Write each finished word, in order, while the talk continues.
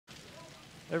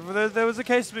There was a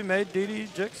case to be made. DD,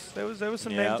 Jix. There was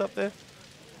some names up there.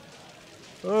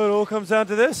 Oh, it all comes down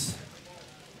to this.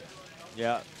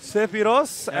 Yeah.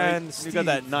 Sephiroth and We've got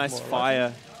that nice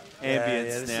fire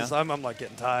ambience now. I'm like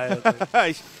getting tired.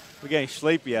 We're getting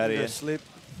sleepy out of here. Sleep.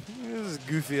 This is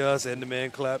goofy ass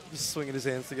Enderman clap, just swinging his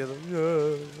hands together.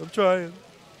 Yeah, I'm trying.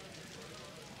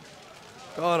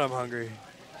 God, I'm hungry.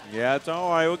 Yeah, don't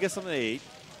worry, we'll get something to eat.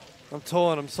 I'm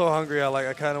torn. I'm so hungry.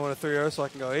 I kind of want a 3-0 so I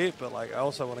can go eat, but like I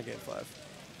also want to gain 5.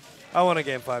 I want to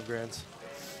gain 5 grands.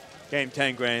 Game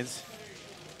 10 grands.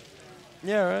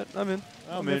 Yeah, right. I'm in.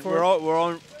 I'm in. We're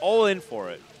all in for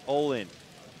it. All in.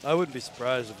 I wouldn't be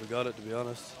surprised if we got it, to be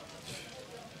honest.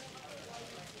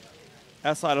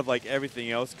 Outside of like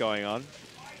everything else going on.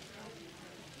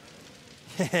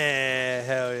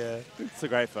 Hell yeah. It's a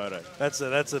great photo. That's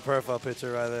a profile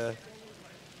picture right there.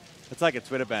 It's like a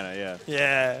Twitter banner, yeah.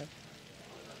 Yeah.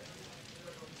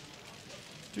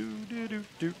 Do do do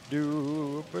do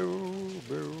do boo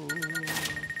boo.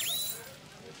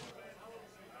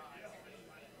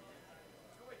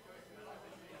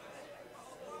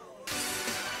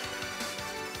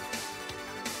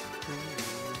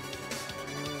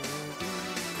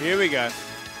 Here we go.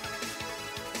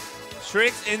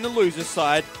 Sriks in the loser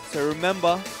side, so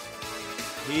remember,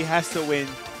 he has to win.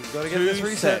 He's got to get this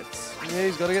reset. Yeah,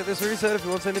 he's got to get this reset if he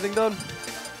wants anything done.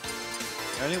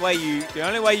 The only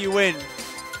way you win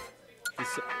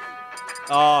is,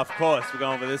 oh, of course, we're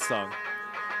going for this song.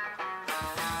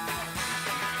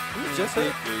 Just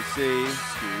deep blue sea,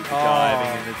 scuba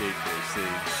diving in the deep blue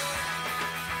sea.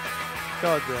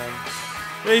 God damn.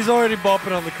 Yeah, he's already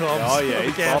bopping on the comms. Oh yeah,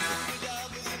 he's bopping.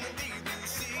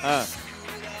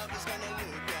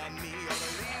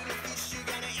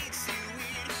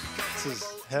 This is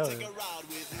hell yeah.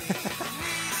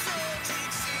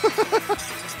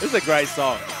 This is a great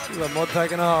song. This is a mod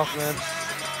pack and a half, man.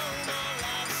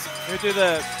 We do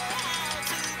the.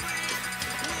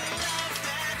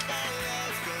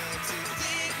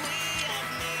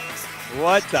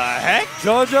 What the heck?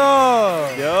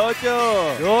 Jojo!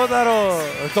 Jojo!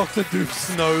 Yodaro! Dr. Doof's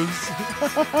nose.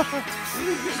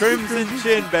 Crimson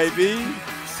chin, baby.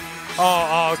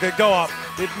 Oh, okay, go up.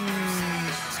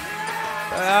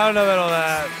 I don't know about all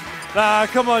that. Nah,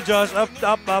 come on, Josh. Up.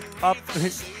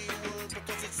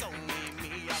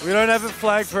 We don't have it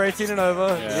flagged for 18 and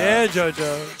over. Yeah,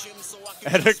 Jojo.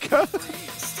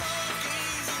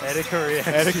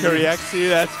 Etika reacts to you.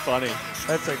 That's funny.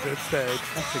 That's a good stage.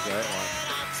 That's a great one.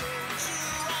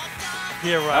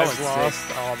 He arrives last.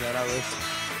 Oh man, I wish.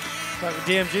 Like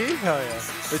DMG? Hell yeah.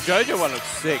 The JoJo one looks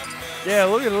sick. Yeah,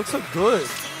 look at it. It looks so good.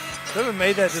 Whoever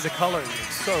made that did the coloring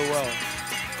so well.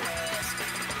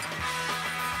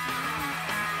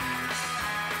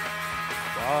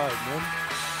 God, man.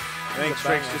 I think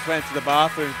Sriks just went to the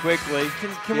bathroom quickly.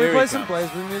 Can we play some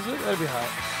Blazeblue music? That'd be hot.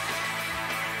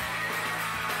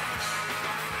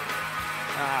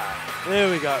 There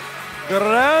we go.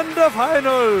 Grand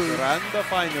finals. Grand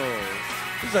finals.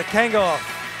 This is a Kanga.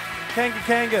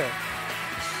 Kanga.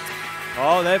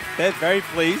 Oh, they're very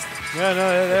pleased. Yeah,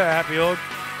 no, they're happy. All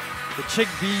the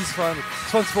chickpeas fun.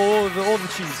 This one's for all the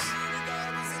cheese.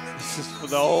 This is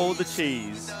for all the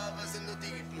cheese.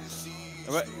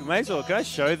 You may as well. Can I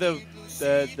show the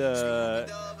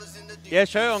yeah,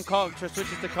 show it on comp. Switch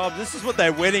it to comp. This is what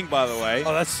they're winning, by the way.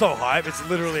 Oh, that's so hype. It's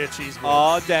literally a cheese board.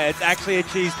 Oh, damn. It's actually a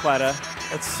cheese platter.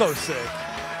 That's so sick.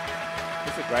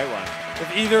 It's a great one.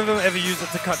 If either of them ever use it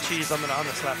to cut cheese, I'm gonna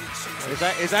slap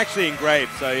it. It's actually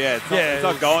engraved, so yeah, it's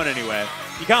not going anywhere.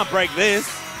 You can't break this.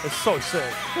 It's so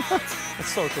sick. It's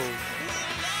so cool.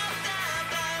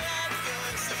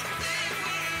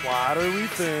 What are we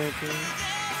thinking?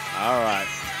 All right.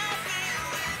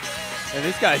 And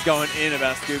this guy's going in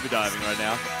about scuba diving right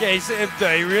now. Yeah,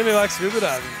 he really likes scuba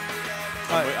diving.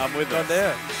 I'm with him.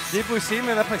 There. Deep Blue Sea,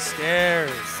 man, that plays scary.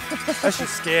 That's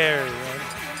just scary, man.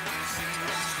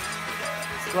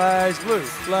 Flies blue,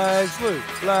 flies blue,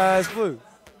 flies blue.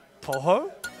 Toho?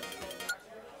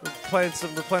 We're playing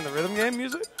the rhythm game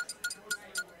music?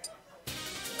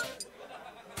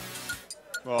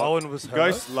 Well, Owen was hurt.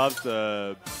 Ghost loves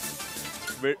the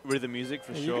rhythm music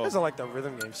for sure. You guys are like the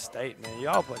rhythm game state, man.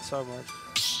 Y'all play so much.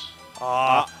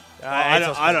 I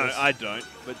don't.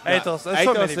 But Athos, there's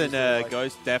so Athos many and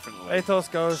Ghost definitely. Athos,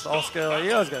 Ghost, Oscar, like, you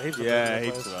guys got heaps of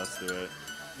heaps of us do it.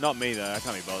 Not me though. I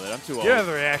can't be bothered. I'm too old. You have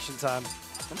the reaction time.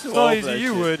 I'm too it's old not for easy. that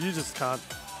You shit. would. You just can't.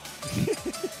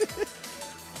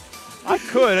 I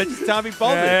could. I just can't be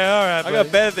bothered. Yeah, all right. I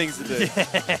got better things to do.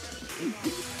 Yeah.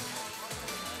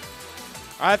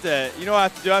 I have to. You know what I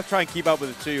have to do? I have to try and keep up with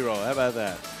a 2-year-old. How about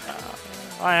that?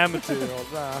 I am a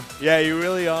 2-year-old. Nah. Yeah, you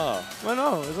really are. Well,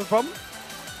 no, is that a problem?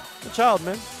 I'm a child,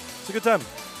 man. It's a good time.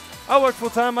 I work full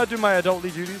time. I do my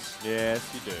adultly duties. Yes,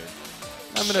 you do.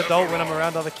 I'm an adult when I'm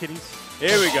around other kiddies.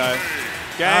 Here we go.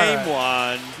 Game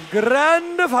one.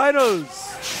 Grand finals.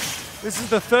 This is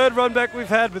the third run back we've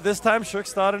had, but this time Sriks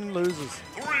started and loses.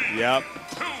 Yep.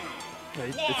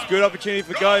 It's a good opportunity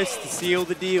for Ghost to seal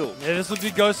the deal. Yeah, this will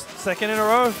be Ghost's second in a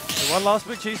row. And one last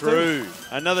big cheese. True.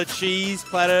 Another cheese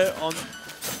platter on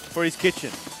for his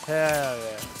kitchen. Hell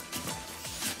yeah.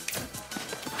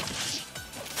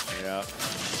 Yeah.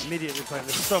 Immediately playing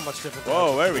this so much different.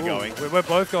 Whoa, where are we going? We're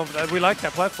both going for that. We like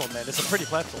that platform, man. It's a pretty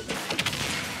platform.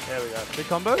 There we go. Big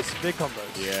combos? Big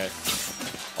combos. Yes.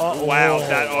 Oh, wow,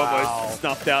 that almost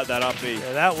snuffed out that up B.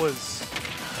 Yeah, that was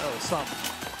something.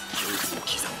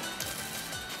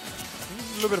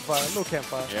 A little bit of fire, a little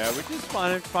campfire. Yeah, we're just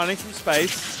finding some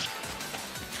space.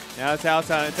 Now it's our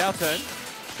turn. It's our turn.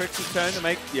 Sriks' turn to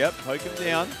make, poke him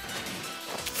down.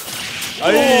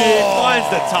 Oh, he finds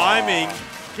the timing.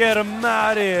 Get him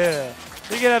out of here.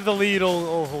 You can have the lead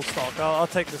all stock. I'll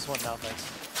take this one now, thanks.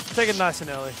 Take it nice and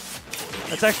early.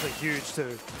 That's actually huge,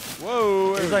 too.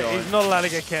 Whoa, he's not allowed to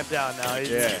get camped down now.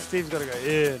 Steve's got to go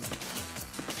in.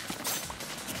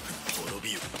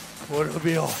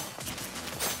 Woodville.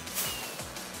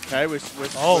 Okay, we're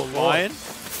flying.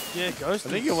 Yeah, Ghost. I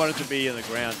think you wanted to be in the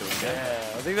ground doing that.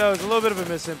 Yeah, I think that was a little bit of a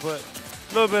misinput.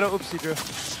 A little bit of oopsie drift.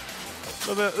 A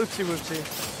little bit of oopsie whoopsie.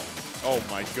 Oh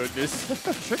my goodness.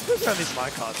 Sriks goes around these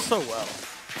minecarts so well.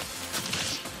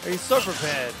 He's so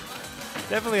prepared.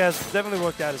 Definitely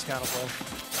worked out his counterplay.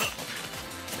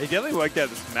 He definitely worked out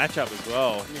this matchup as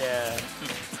well. Yeah.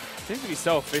 Seems to be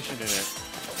so efficient in it.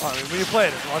 I mean, when you play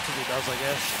it as much as he does, I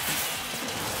guess.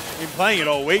 Been playing it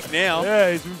all week now.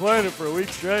 Yeah, he's been playing it for a week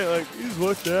straight. Like, he's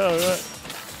worked it out, right?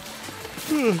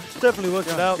 Definitely worked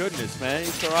it out. Goodness, man.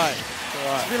 It's all right. It's all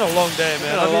right. It's been a long day,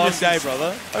 man. It's been a long day,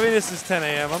 brother. I mean, this is 10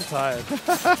 a.m. I'm tired.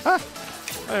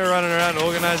 I'm running around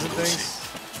organizing things.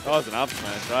 That was an up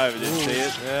smash. I didn't see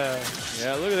it. Yeah.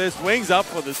 Yeah, look at this. Wings up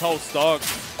for this whole stock.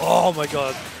 Oh, my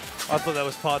God. I thought that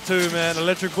was part 2, man.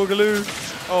 Electric Boogaloo.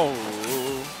 Oh.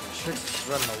 Sriks is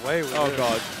running away with it. Oh,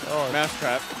 God. Oh. Mouse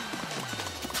trap.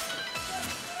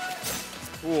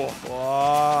 Whoa.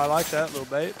 I like that. Little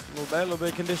bait, little bit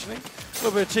of conditioning. A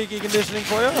little bit of cheeky conditioning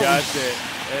for you. Yeah, that's it.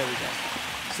 There we go.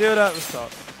 Sealed out the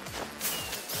start.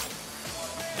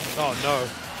 Oh, no.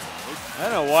 I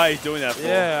don't know why he's doing that for.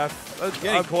 Yeah.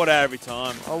 Getting caught out every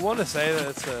time. I want to say that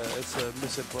it's a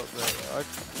misinput, but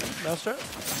mousetrap?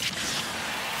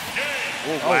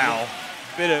 Oh, wow.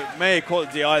 May have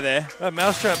caught the DI there. That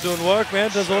mousetrap doing work, man.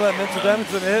 Does all that mental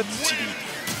damage when it hits.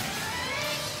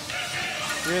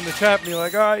 You're in the trap and you're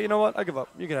like, all right, you know what? I give up.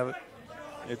 You can have it.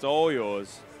 It's all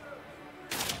yours.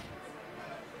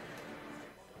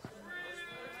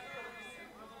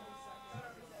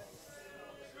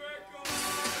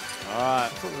 All right. I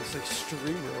thought it was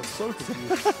extreme. I was so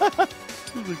confused. I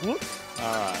was like, what?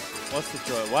 All right. What's the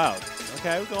choice? Wow.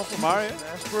 Okay, we're going for Mario.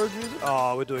 Smash Bros music?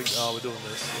 Oh, we're doing this.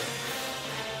 Yeah.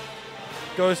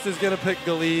 Ghost is gonna pick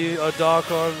Glee or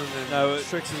Darkon, and then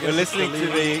Sriks is gonna. We're listening to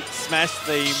the Smash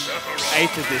theme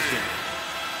 8th edition.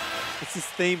 It's this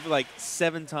theme for like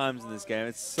 7 times in this game.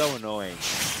 It's so annoying.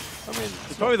 I mean,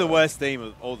 it's probably the worst theme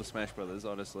of all the Smash Brothers,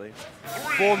 honestly.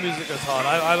 4 music is hard.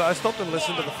 I stopped and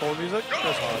listened to the 4 music.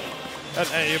 That's hard.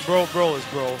 And Brawl is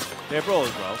Brawl. Yeah, Brawl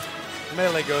is Brawl.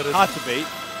 Melee goated. Hard to beat.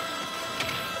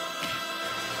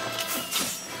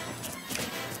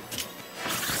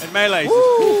 And Melee's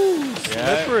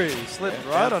slippery. Slipped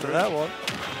right onto that one.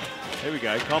 Here we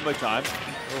go. Combo time.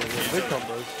 Oh, yeah, big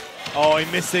combos. Oh,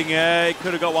 he's missing it. He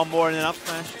could have got one more in an up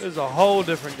smash. This is a whole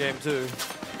different game, too.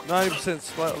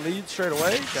 90% lead straight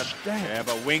away. God damn. Yeah,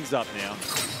 but wings up now.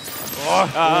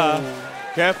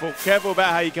 Careful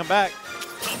about how you come back.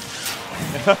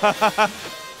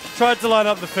 Tried to line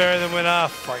up the fair and then went,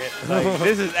 fuck it. Like,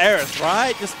 this is Aerith,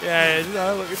 right? Just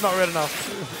look, it's not red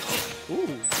enough.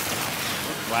 Ooh.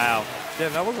 Wow.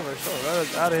 Damn, that wasn't very strong.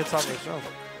 That hit something strong.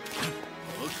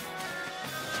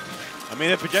 I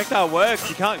mean, the projectile works.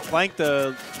 You can't flank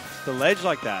the ledge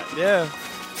like that. Yeah.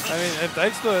 I mean, and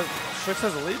thanks to it, Sriks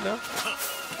has a lead now.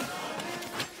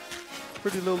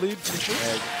 Pretty little lead for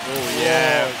Sriks. Oh,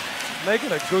 yeah.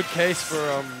 Making a good case for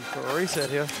a reset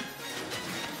here.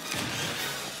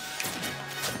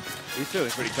 He's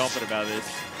feeling pretty confident about this.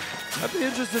 I'd be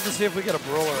interested to see if we get a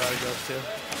brawler out of Ghost here.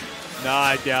 No,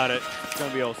 I doubt it. It's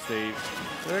going to be old Steve.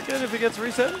 You reckon if he gets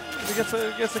reset? If he gets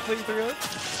a clean 3-0?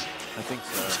 I think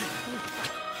so.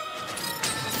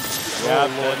 Yeah,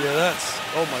 Lord, yeah, that's...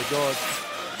 Oh, my God.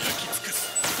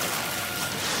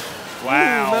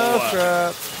 Wow.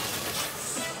 Mousetrap.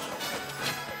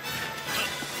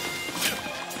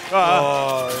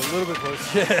 Oh, a little bit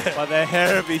close. Yeah. By the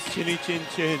hair of his chinny chin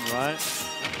chin, right?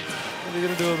 What are you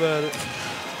going to do about it?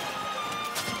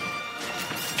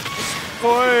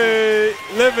 Boy,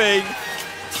 living.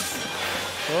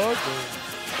 Okay.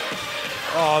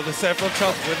 Oh, the Sephiroth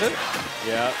chop with it.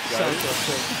 Yeah, Sounds goes.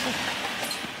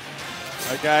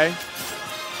 Okay.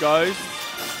 Goes.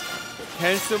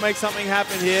 Can still make something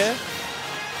happen here.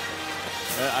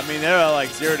 I mean, there are like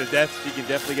 0 to deaths you can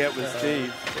definitely get with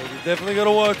Steve. So you definitely got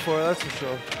to work for it, that's for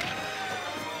sure.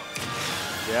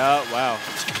 Yeah, wow.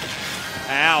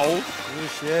 Ow.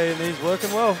 Yeah, and he's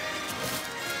working well.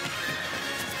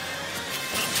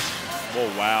 Oh,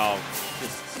 wow.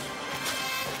 Just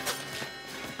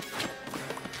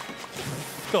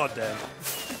God damn.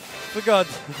 For God.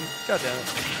 God damn it.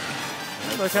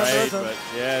 No great, but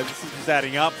yeah, this is just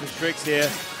adding up for Sriks here.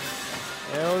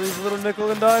 Yeah, all these little nickel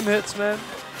and dime hits, man.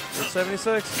 Good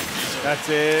 76. That's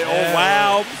it. Yeah. Oh,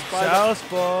 wow.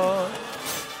 Southpaw.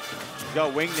 He's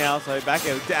got wing now, so back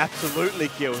air to absolutely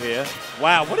kill here.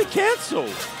 Wow, what a cancel.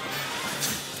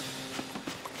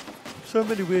 So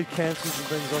many weird cancels and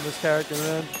things on this character,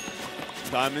 man.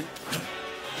 Diamond.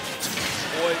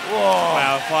 Boy. Whoa.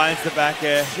 Wow, finds the back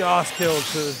air. Just killed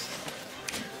too.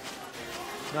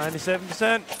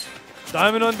 97%.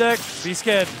 Diamond on deck. Be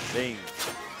scared. Ding.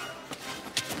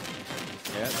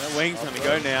 Yeah, that wing's going to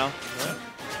go now. Yeah.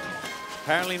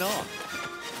 Apparently not.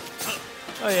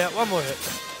 Oh yeah, one more hit.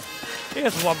 He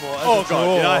gets one more. Oh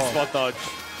god, nice spot dodge.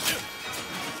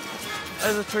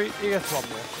 As a treat, he gets one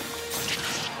more.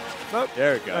 Nope.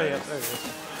 There it goes. Oh yeah, there it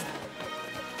is.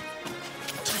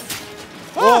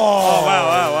 Oh,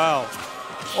 wow.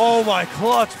 Oh my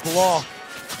clutch block.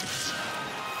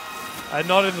 And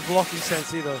not in the blocking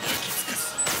sense either.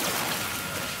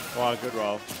 Wow, good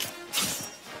roll.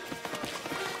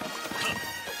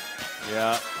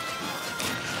 Yeah.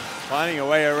 Finding a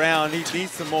way around. He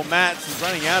needs some more mats. He's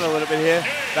running out a little bit here.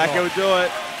 Back will do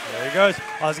it. There he goes.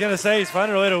 I was going to say he's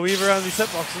finding a way to weave around these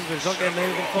set boxes, but he's not getting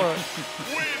anything for it.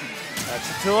 That's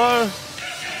a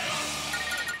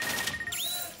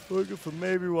 2-0. Looking for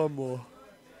maybe one more.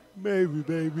 Maybe,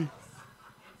 baby.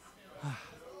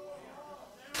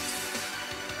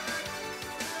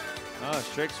 Oh,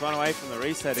 Sriks run away from the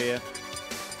reset here.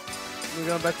 We're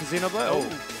going back to Xenoblade.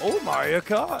 Oh, Mario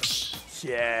Kart.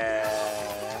 Yeah.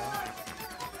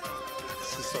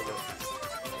 This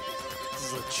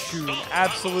is a tune,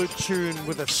 absolute tune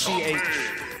with a CH.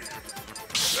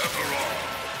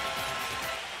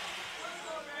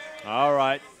 All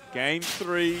right, game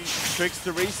 3. Sriks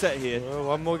to reset here. Well,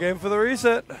 one more game for the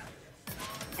reset. 3,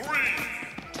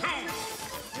 2,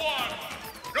 1,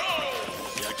 go!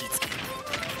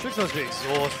 Sriks must be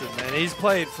exhausted, man. He's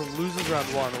played from losers round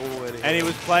 1 all the way to here. And he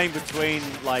was playing between,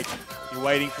 like, you're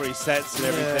waiting for his sets and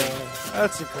everything. Yeah,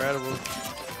 that's incredible.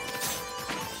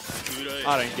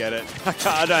 I don't get it.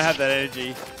 I don't have that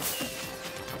energy.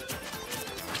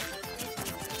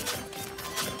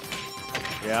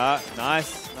 Yeah,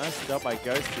 nice job by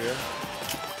Ghost here.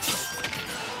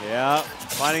 Yeah,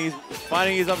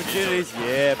 finding his opportunities.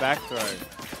 Yeah, back throw.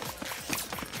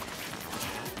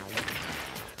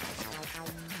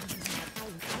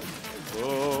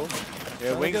 Whoa.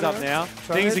 Yeah, wings up now.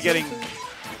 Things are getting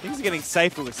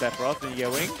safer with Sephiroth when you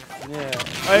get wing. Yeah.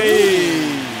 Hey!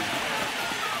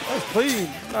 That's clean.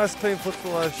 Nice clean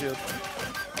football out shield.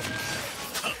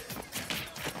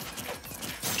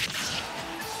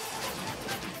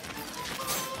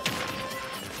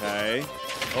 Okay.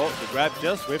 Oh, the grab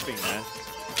just whipping, man.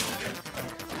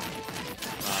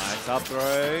 Nice up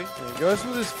throw. He goes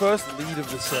with his first lead of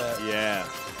the set. Yeah.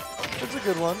 That's a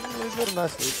good one. He's got a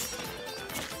nice lead.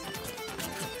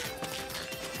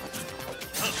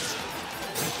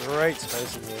 Great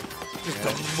spacing here. Just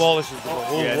demolishes the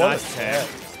ball. Yeah, what nice tap.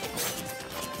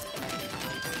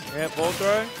 Yeah, ball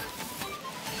throw.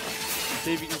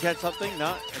 See if you can catch something.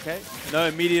 No, okay. No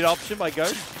immediate option by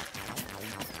Ghost.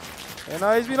 And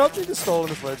he's been opting to stall in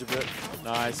this ledge a bit.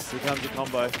 Nice. Here comes a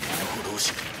combo.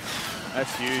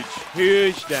 That's huge.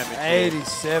 Huge damage.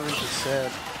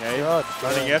 87%. Okay. God,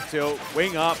 running damn. F tilt.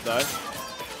 Wing up though.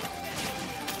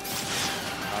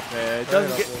 Okay. Right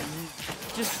Doesn't up get. there.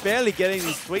 Just barely getting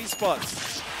these sweet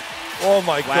spots. Oh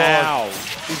my god. Wow.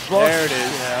 These blocks, There it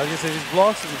is. Yeah, I was gonna say these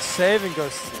blocks have been saving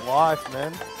Ghost's life,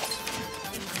 man.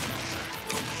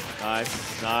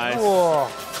 Nice. Nice. Whoa.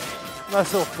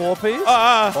 Nice little 4-piece.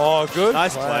 Ah. Oh, good.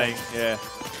 Nice playing. Yeah.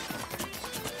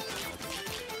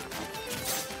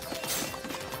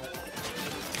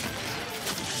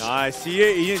 Nice. He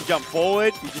didn't jump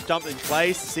forward. He just jumped in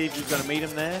place to see if he was going to meet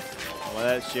him there. Well,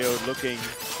 that shield looking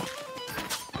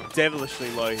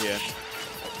devilishly low here.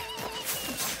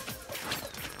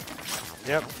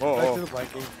 Yep. Whoa, Back whoa. to the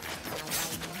blanking.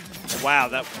 Wow,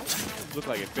 that looked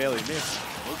like it barely missed.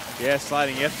 Yeah,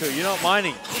 sliding F2. You're not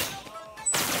mining.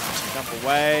 Jump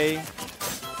away.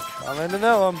 I'm into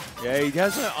that one. Yeah, he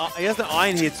has an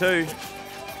iron here too.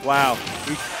 Wow.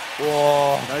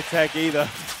 Whoa. No tech either.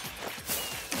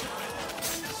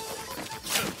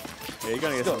 Yeah, you're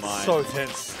going to get some iron. So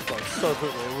tense. Like, so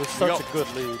quickly. It was such a good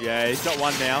lead. Yeah, he's got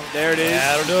one now. There it is.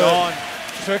 Yeah, it'll do Gone.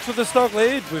 Sriks with the stock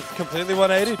lead. We've completely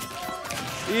 180.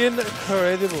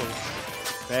 Incredible.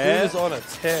 Fair. Dude is on a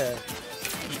tear.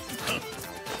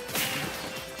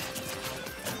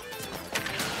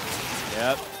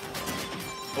 Yep.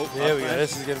 Oh, There we go.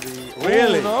 This is going to be...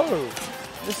 Really? Oh, no.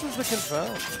 This is the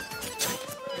confirm.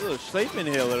 A little sleep in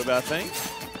here a little bit, I think.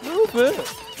 A little bit.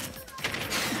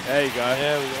 There you go.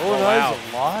 Yeah, we Oh, all wow. know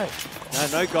alive.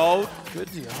 No gold. Good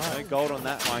DI. No gold on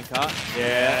that minecart.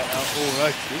 Yeah. Oh, no.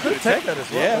 You could take that as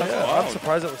well. Yeah, that's wild. I'm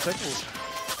surprised that was technical.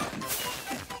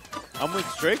 I'm with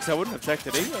Sriks. I wouldn't have teched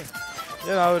it either.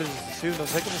 Yeah, no, I would have assumed I'm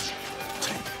taking this.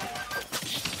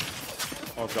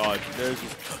 Oh, God. There's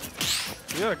just...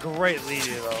 You got a great lead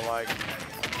here, though. Like,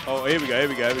 Oh, here we go. Here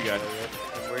we go. Here we go.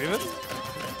 we're even.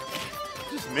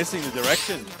 Just missing the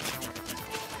direction.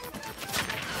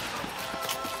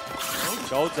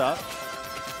 Gold's up.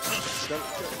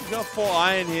 He's got 4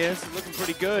 iron here, so looking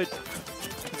pretty good.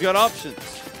 He's got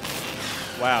options.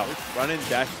 Wow. Run in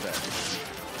dash there.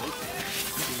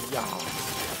 Yeah.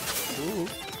 Ooh.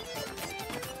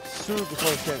 Super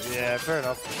close catch. Yeah, fair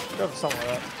enough. Go for something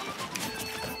like that.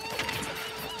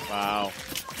 Wow.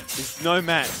 There's no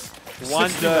mats. One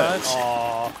 69. dirt.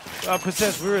 Aw.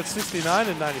 Percent, we were at 69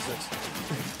 and 96.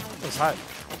 That was high.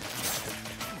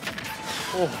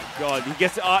 Oh, God. He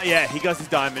gets... Oh, yeah. He got his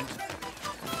diamond.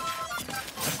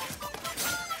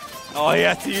 Oh, he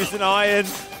had to use an iron.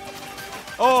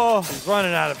 Oh. He's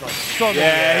running out of like, so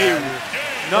many.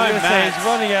 No mats. mats. He's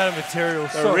running out of material.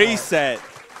 A reset.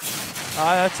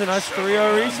 That's a nice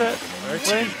 3-0 reset. Very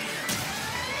clean.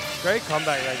 Great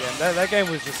comeback that game. That game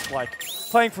was just like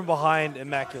playing from behind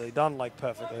immaculately. Done like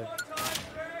perfectly.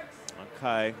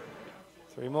 Okay.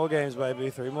 3 more games, baby.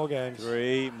 3 more games.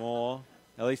 3 more.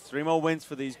 At least 3 more wins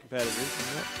for these competitors.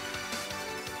 Yep.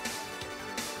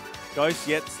 Ghost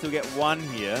yet to still get 1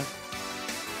 here.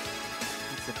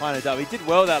 It's the final dub. He did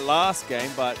well that last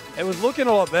game, but... It was looking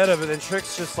a lot better, but then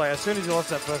Sriks just like, as soon as he lost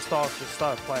that first stock, just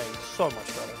started playing so much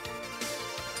better.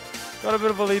 Got a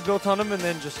bit of a lead built on him and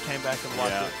then just came back and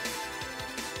wiped it.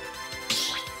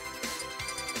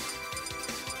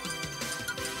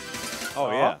 Oh,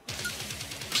 yeah.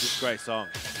 Just a great song.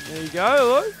 There you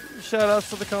go, look. Shout outs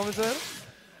to the commentator.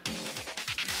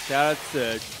 Shout out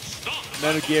to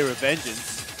Metal Gear Revengeance.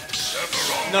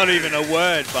 Not even a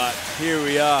word, but here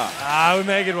we are. We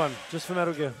made one, just for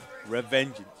Metal Gear.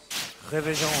 Revengeance.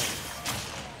 Revengeance.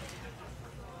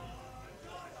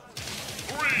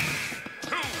 3,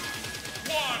 2,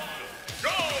 1,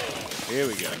 go! Here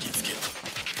we go.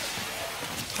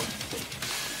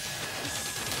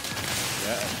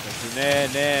 Yeah, that's in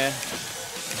there.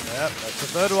 Yep, that's the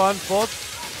third one. Fourth.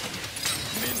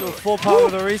 Still 4 part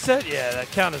of the reset. Yeah,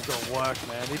 that counter's gonna work,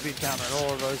 man. He's been countering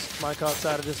all of those minecarts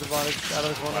out of disadvantage, out of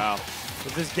this one. Wow.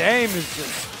 But this game is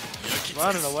just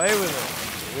running away with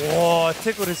it. Whoa, it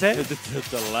tickled his head. The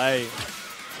delay.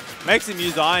 Makes him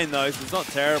use iron though, so it's not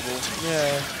terrible.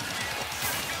 Yeah.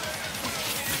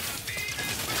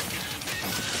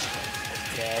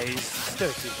 Yeah, he's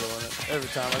still keep doing it every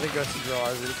time. I think Ghost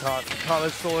realizes he can't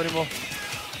let stall anymore.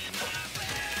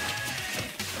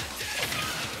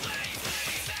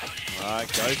 Alright,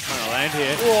 Ghost trying to land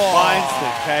here. Whoa. Finds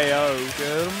the KO.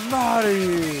 Good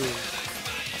Marty.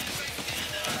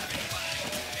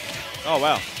 Oh,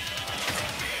 wow.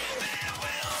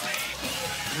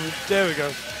 There we go.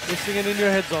 Missing it in your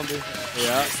head, zombie.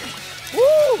 Yeah.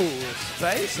 Woo!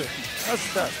 Spacing.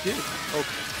 That's good. Oh,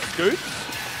 scoop.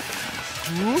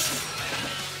 Whoop.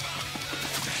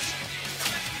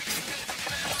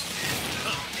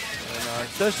 Very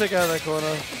nice. Don't stick out of that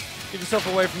corner. Get yourself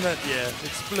away from that,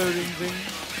 exploding thing.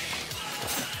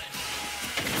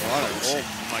 Oh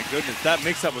my goodness, that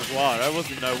mix-up was wild. I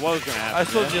wasn't know what was going to happen. I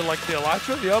saw you like the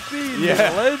Elytra, the uppie, Yeah.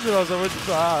 the ledge, and I was like, which is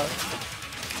hard?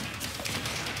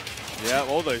 Yeah,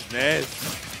 all those nairs.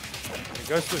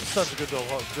 Ghost doing such a good job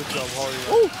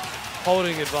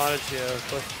holding advantage here,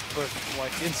 both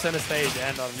like in center stage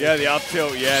and on. Yeah, the up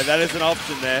tilt. Yeah, that is an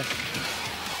option there.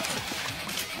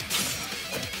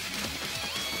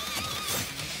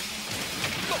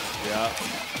 Yeah.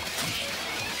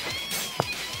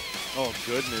 Oh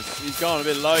goodness, he's going a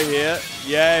bit low here.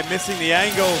 Yeah, missing the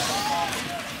angle.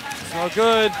 It's not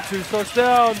good. 2 stocks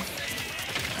down.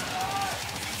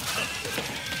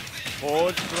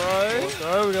 Forward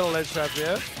throw. We got a ledge trap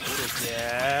here.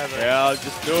 Yeah, but Yeah, I'll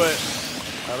just do it.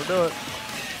 that'll do it.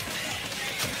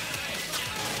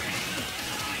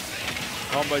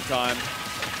 Combo time.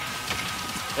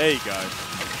 There you go.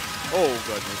 Oh,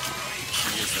 goodness.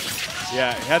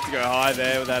 Yeah, he had to go high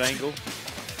there with that angle.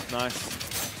 Nice.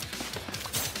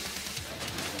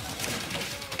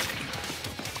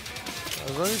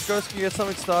 As long as Ghost can get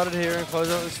something started here and close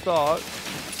out the start.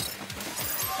 This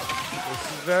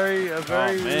is a very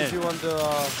easy one to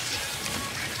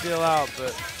steal out,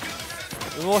 but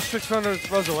the more Sriks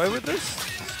runs away with this,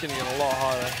 it's going to get a lot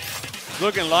harder.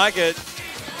 Looking like it.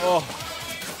 Oh,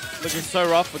 looking so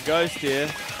rough for Ghost here.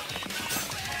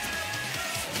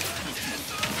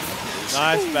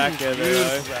 Nice back there, though.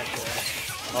 Beautiful back there.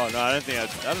 Oh no, I don't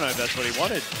know if that's what he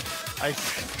wanted. Ice.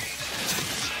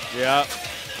 Yeah.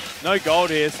 No gold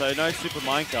here, so no super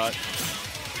minecart.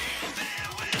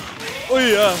 Oh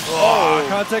yeah. Oh, I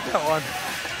can't take that one.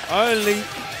 Only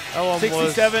That one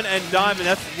 67 and diamond.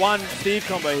 That's one Steve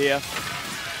combo here.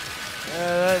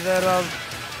 that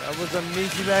was a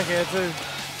meaty back here too.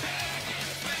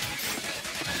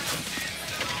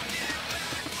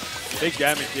 Big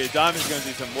damage here. Diamond's going to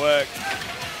do some work.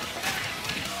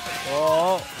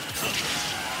 Oh.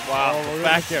 Wow. Oh,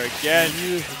 Back there again.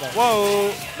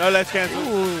 Whoa. No left cancel.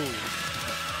 Ooh.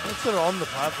 That's sort of on the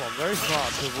platform. Very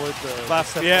smart to avoid the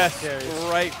Sephiroth Yes. carries.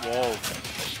 Great wall.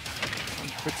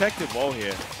 Protected wall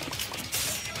here.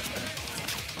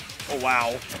 Oh,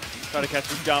 wow. Trying to catch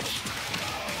the jump.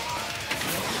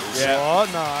 Yeah. Oh,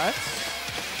 nice.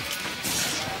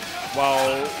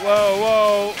 Whoa. Whoa.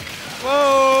 Whoa.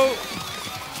 Whoa.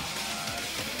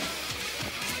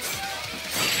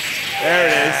 There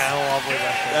it is. Yeah, lovely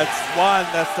back there. That's one.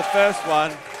 That's the first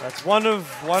one. That's one of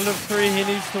 3 he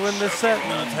needs to win this set.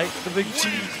 Now take the big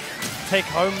cheese. Take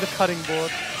home the cutting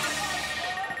board.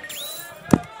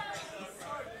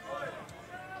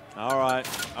 All right.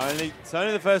 It's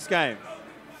only the first game.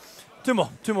 Two more.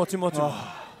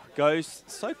 Ghost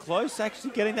so close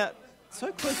actually getting that.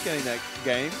 So close getting that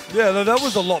game. Yeah, no, that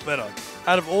was a lot better.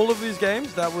 Out of all of these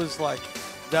games, that one was a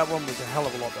hell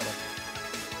of a lot better.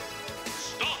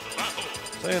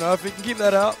 So, you know, if we can keep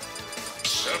that out,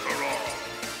 Sephiroth.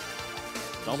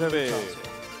 there's every chance.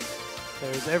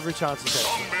 There is every chance he takes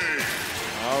it.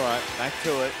 All right, back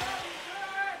to it.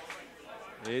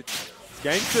 It's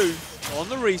game 2 on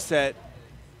the reset.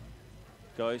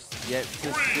 Ghost yet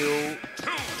to still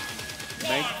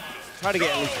try to get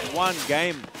at least one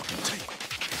game.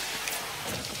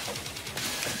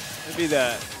 It'd be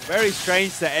very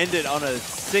strange to end it on a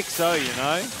 6-0, you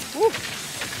know? Woo.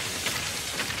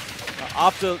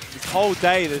 After this whole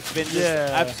day, there's been just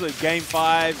absolute game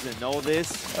 5s and all this.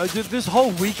 Dude, this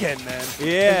whole weekend, man.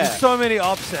 Yeah. There's so many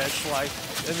upsets, and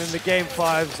then the game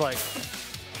 5's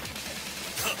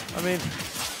I mean,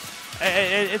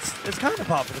 it's kind of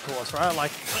part of the course, right?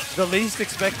 Like, the least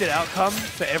expected outcome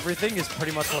for everything is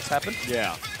pretty much what's happened.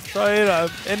 Yeah. So, you know,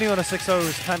 ending on a 6-0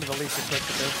 is kind of the least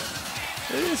expected thing.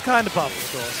 It is kind of part of the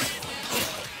course.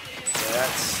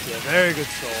 Yeah, very good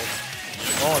stall.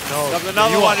 Oh no! There's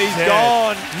another one. He's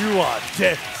gone. You are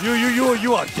dead. You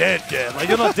are dead. Like,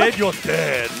 you're not dead. You're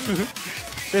dead.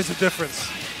 There's a difference.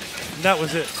 And that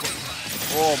was it.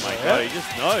 Oh my god! He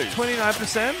just knows.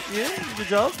 29%. Yeah, good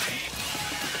job.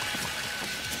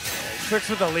 Sriks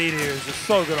with the lead here is just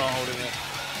so good at holding it.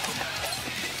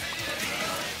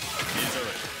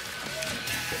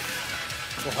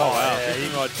 Oh wow! Yeah, he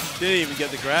didn't even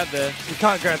get the grab there. You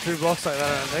can't grab 3 blocks like that,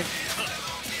 I don't think.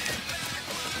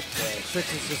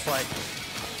 Sriks is just like,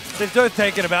 they've both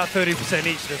taken about 30%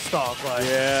 each to stock. Like,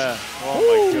 yeah. Oh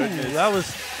my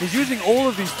goodness. He's using all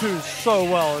of these 2s so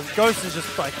well, and Ghost is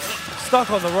just like stuck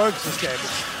on the ropes this game.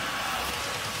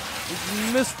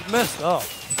 It's messed up.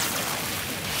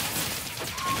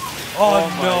 Oh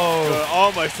no! God.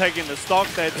 Almost taking the stock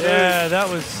there too. Yeah, that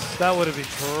would have been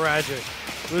tragic.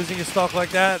 Losing your stock like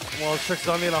that while Sriks is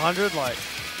only at 100, like,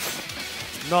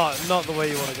 not the way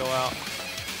you want to go out.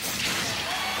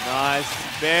 Nice,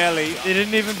 barely. He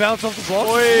didn't even bounce off the block.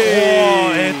 Oy.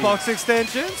 Oh, hitbox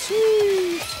extension.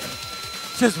 Jeez.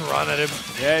 Just run at him.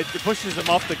 Yeah, it pushes him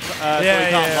off the so he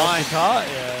can't off mine. the cart,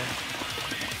 yeah.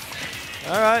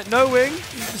 All right, no wing.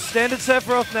 Standard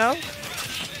Sephiroth now.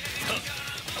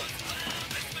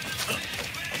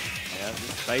 Yeah,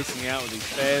 just spacing out with these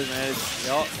spares, man.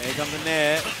 Here comes the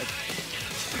net.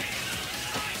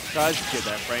 Tries to get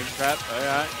that frame trap. All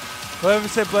right. Whoever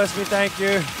said bless me, thank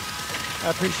you. I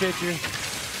appreciate you.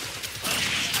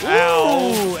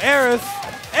 Ow. Ooh, Aerith.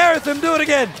 Aerith him, do it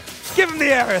again. Give him the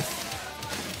Aerith.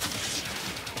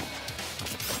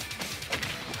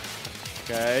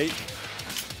 Okay.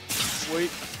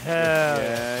 Sweet.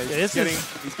 Yeah,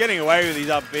 he's getting away with these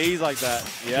up Bs like that.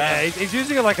 Yeah, he's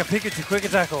using it like a Pikachu quick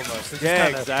attack almost. Yeah,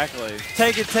 exactly.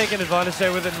 Taking advantage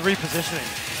there with it and repositioning.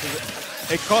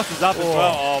 It crosses up as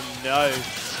well. Oh no.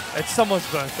 It's someone's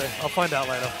birthday. I'll find out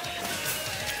later.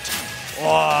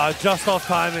 Oh, just off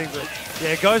timing, but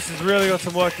yeah, Ghost has really got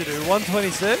some work to do.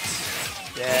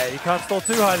 126. Yeah, you can't stall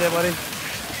too high there, buddy.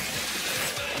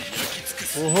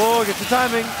 Woohoo, get the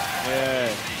timing. Yeah.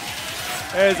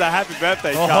 There's a happy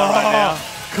birthday card right now.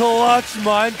 Clutch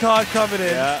minecart coming in.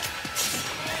 Yeah.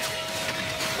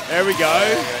 There we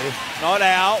go. Not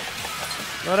out.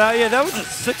 Not out. Yeah, that was at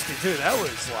 62. That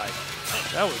was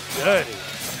dirty.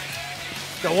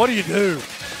 So what do you do?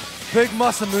 Big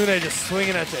Masamune just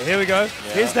swinging at you. Here we go.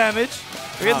 Yeah. Here's damage.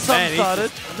 We're getting something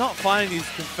started. Not finding these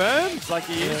confirms like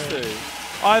he used to.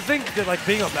 I think that like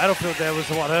being on Battlefield there was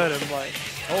what hurt him. Like,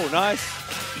 oh, nice.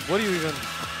 What do you even?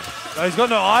 No, he's got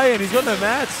no iron. He's got no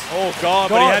mats. Oh God!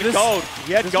 But he had gold.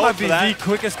 He had gold for that. This might be the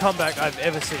quickest comeback I've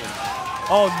ever seen.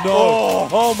 Oh no!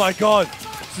 Oh my God!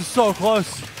 This is so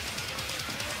close.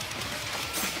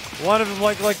 One of them,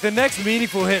 like the next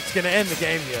meaningful hit's gonna end the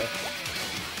game here.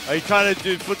 Are you trying to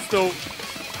do footstool?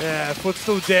 Yeah,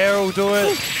 footstool dare will do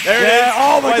it. There it is.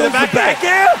 Oh my God, the back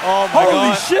air! Oh my God.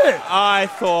 Holy shit! I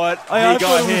thought he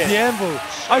got hit. It was the anvil.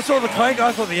 I saw the clank,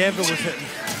 I thought the anvil was hitting.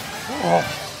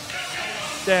 Oh.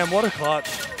 Damn, what a clutch.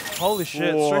 Holy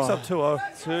shit, Sriks up 2-0.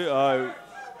 2-0.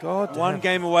 God damn. One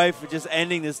game away for just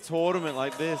ending this tournament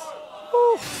like this.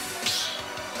 Woo.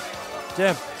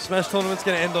 Damn, Smash tournament's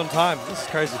gonna end on time. This is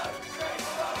crazy.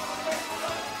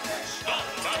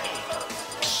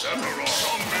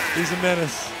 He's a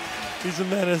menace. He's a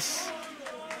menace.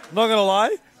 I'm not gonna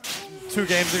lie. 2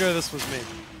 games ago, this was me.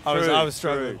 I was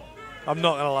struggling. I'm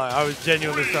not gonna lie. I was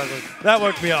genuinely struggling. That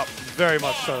woke me up very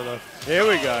much so though. Here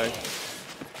we go.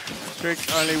 Sriks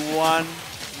only one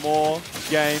more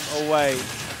game away.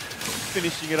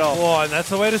 Finishing it off. Oh, and that's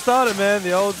the way to start it, man.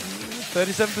 The old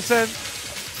 37%.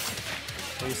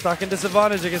 He's stuck in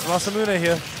disadvantage against Masamune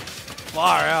here.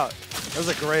 Far out. That was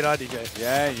a great IDJ.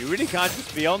 Yeah, you really can't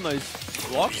just be on those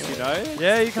blocks, you know?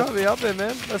 Yeah, you can't be up there,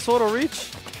 man. That sort of reach.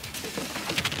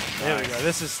 There we go.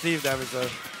 This is Steve damage, though.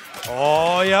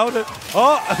 Oh, he held it.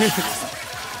 Oh!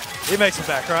 He makes it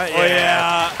back, right? Oh,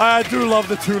 yeah. I do love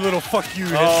the 2 little fuck you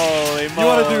hits. Holy moly. You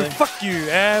want to do fuck you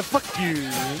and fuck you.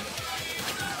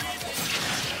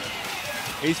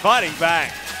 He's fighting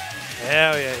back.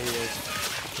 Hell yeah, he is.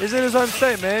 He's in his own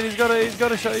state, man. He's got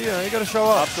to show you. He's got to show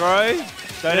up. Up throw. You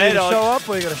either show up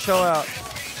or you got to show out.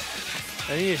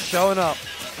 And he is showing up.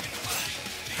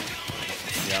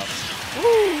 Yep.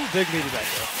 Woo! Big meaty back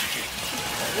there.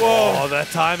 Whoa! Oh, that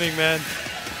timing, man.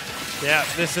 Yeah,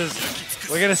 this is.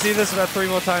 We're gonna see this about 3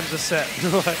 more times this set.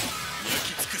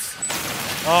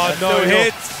 Oh no!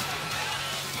 Hits.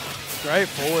 Great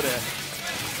forward air.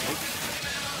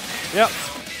 Yep.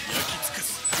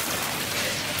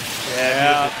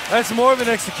 Yeah, that's more of an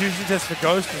execution test for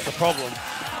Ghost is the problem.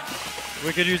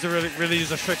 We could use really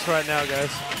use a Sriks right now,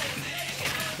 guys.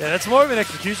 Yeah, that's more of an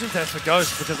execution test for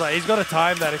Ghost because like he's got to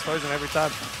time that explosion every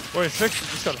time. Whereas Sriks, you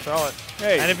just got to throw it.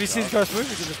 Hey, and if he sees Ghost move,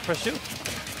 he can just press shield.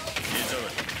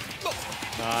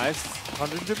 Nice.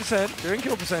 102%. Doing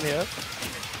kill percent here.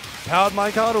 Powered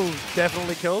minecart will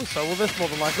definitely kill, so will this more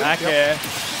than likely. Back air.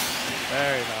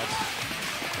 Very nice.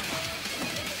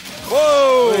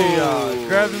 Whoa!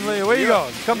 Grab him, Leo. Where you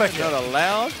going? Come back here. Not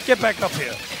allowed. Get back up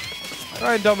here.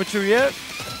 I ain't done with you yet.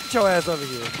 Get your ass over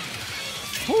here.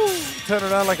 Woo. Turn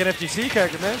around like an FGC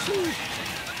character, man. Woo.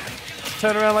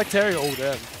 Turn around like Terry. Oh,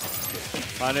 damn.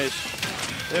 Punish.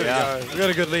 There we go. We got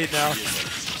a good lead now.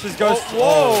 This is Ghost.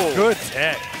 Whoa. Good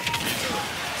tech.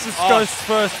 This is Ghost's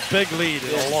first big lead in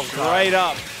a long time. Straight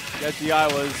up. That DI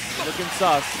was looking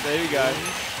sus. There you go.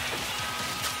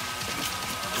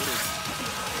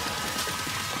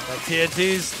 That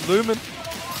TNT's looming.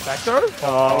 Back throw?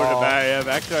 Yeah,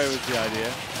 back throw was the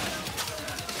idea.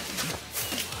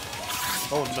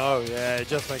 Oh no, yeah, it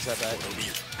just makes that back.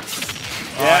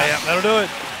 Yeah, that'll do it.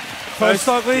 First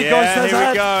stock lead, Ghost has here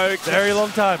we go. Very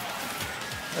long time.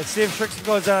 Let's see if Sriks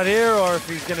goes out here or if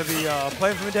he's going to be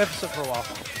playing from a deficit for a while.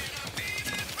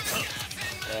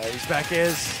 Yeah, he's back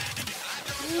is.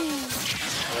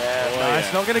 Yeah, nice.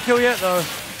 Yeah. Not going to kill yet though.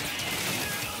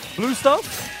 Blue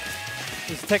stuff.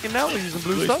 He's taking now. We're using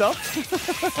blue stuff.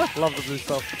 Love the blue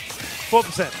stuff.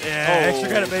 4%. Yeah, extra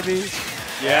credit, baby.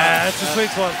 Yeah, that's a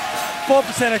sweet one.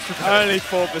 4% extra credit. Only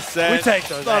 4%. We take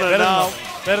those. Not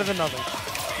enough. Better than nothing.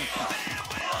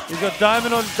 He's got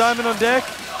diamond on deck.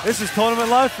 This is tournament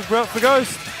life for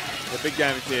Ghost. The big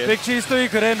damage here. Big cheese 3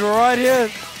 could end right here.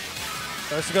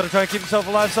 Ghost has got to try and keep himself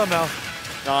alive somehow.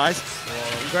 Nice.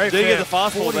 Great Did fair. get the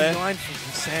fastball there.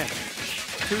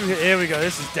 49%. Here we go.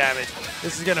 This is damage.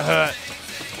 This is going to hurt.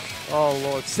 Oh,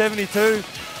 Lord. 72.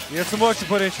 You got some work to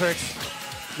put in, Sriks.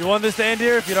 You want this to end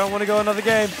here if you don't want to go another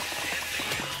game.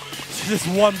 Just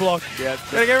one block. Yeah.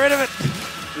 Gotta get rid of it.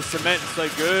 The cement is so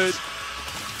good.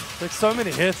 Like so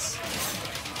many hits.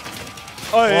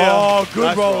 Oh, yeah. Oh, good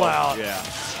Nice rollout. Yeah.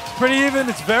 It's pretty even.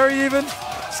 It's very even.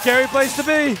 Scary place to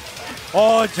be.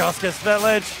 Oh, just gets to that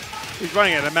ledge. He's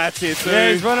running out of match here, too.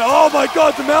 Yeah, he's running. Oh, my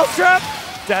God. The mousetrap.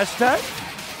 Dash attack.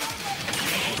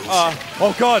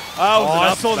 Oh, God.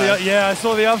 I saw I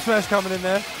saw the up smash coming in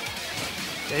there.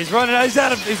 Yeah, he's running. He's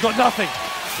out of. He's got nothing.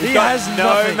 He has no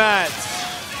nothing. mats.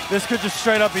 This could just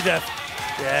straight up be death.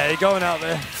 Yeah, he's going out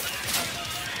there.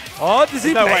 Oh, does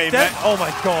he make that? Oh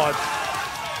my God.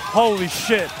 Holy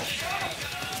shit.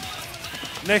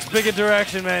 Next big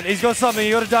interaction, man. He's got something.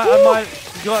 You got to die.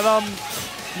 He's got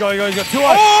he's got 2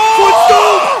 eyes. Oh!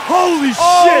 Footstool! Holy shit.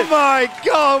 Oh my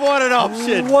God, what an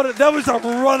option. That was a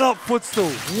run-up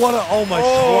footstool. Oh my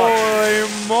Holy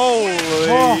moly.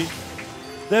 Oh,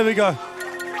 there we go.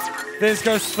 There's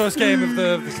Ghost's first game of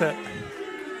the set.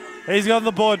 He's on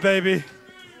the board, baby.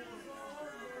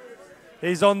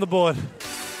 He's on the board.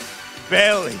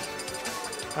 Barely.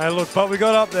 Hey, look, but we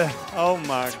got up there. Oh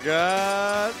my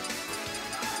God.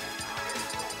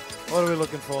 What are we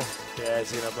looking for? Yeah,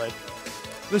 Xenoblade.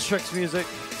 The Sriks music.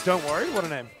 Don't worry, what a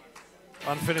name.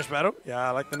 Unfinished battle. Yeah,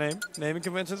 I like the name. Naming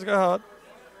conventions go hard.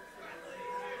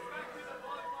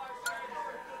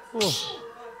 Ooh.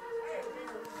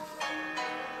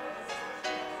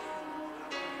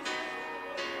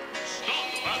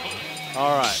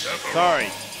 All right. Sorry.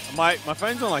 My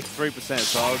phone's on like 3%,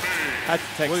 so I had to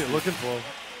text. What are you looking for?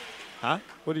 Huh?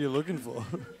 What are you looking for?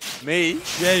 Me?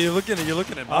 Yeah, you're looking at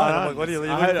mine. I'm like, what are you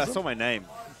looking I for? saw my name.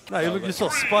 No, you saw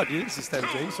Spud. You didn't see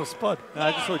Stabby J. You saw Spud. No,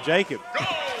 I just saw Jacob.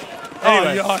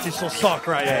 Anyway. You saw Sock,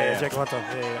 right? Yeah. Jacob Hunter.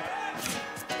 Yeah.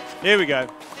 Here we go.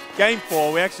 Game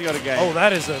 4. We actually got a game. Oh,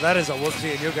 that is a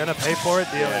whoopsie, and you're gonna pay for it,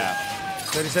 dearly. Yeah.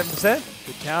 37%.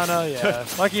 Good counter. Yeah.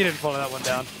 Like you didn't follow that one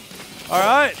down. All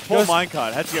right. Poor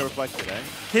minecart. Had to get reflected, eh?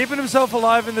 Keeping himself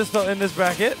alive in this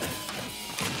bracket.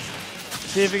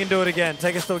 See if he can do it again.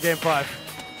 Take us to game 5.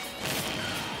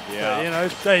 Yeah. But, you know,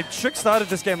 Sriks started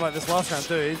this game like this last round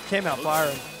too. He came out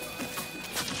firing.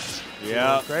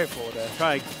 Yeah. Great forward there.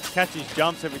 Trying to catch his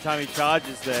jumps every time he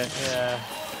charges there. Yeah.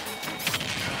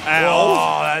 Ow.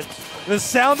 Oh, the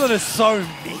sound on it is so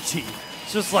meaty.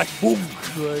 It's just like boom.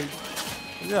 Like,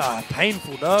 yeah,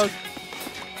 painful, dog.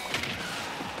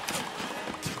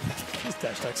 This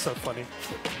dash attack's so funny.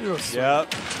 Yeah.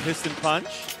 Piston punch.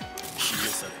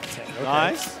 Okay.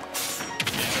 Nice.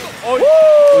 Oh,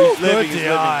 he's living, good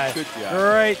DI. Good DI.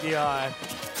 Great DI.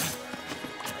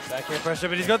 Back air pressure,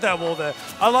 but he's got that wall there.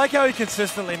 I like how he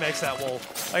consistently makes that wall.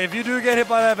 Like if you do get hit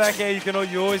by that back air, you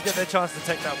always get that chance to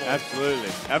take that wall. Absolutely.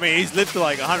 I mean, he's lived to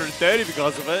like 130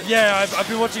 because of it. Yeah, I've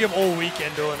been watching him all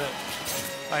weekend doing it.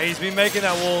 Like, he's been making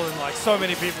that wall, and like so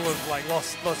many people have like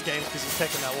lost games because he's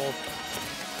taking that wall.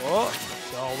 Oh,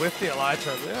 with the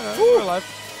Elytra. Yeah, we're alive.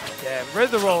 Yeah, read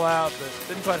the roll out, but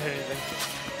didn't quite hit anything.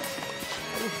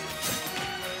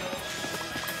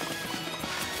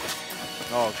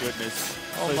 Oh, goodness.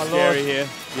 Oh, so my scary Lord. here.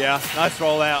 Yeah, nice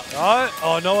roll out.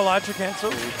 Oh, no Elytra cancel.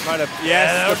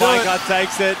 Yes, the minecart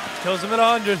takes it. Kills him at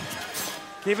 100.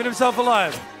 Keeping himself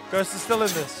alive. Ghost is still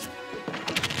in this.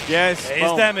 Yes. Yeah,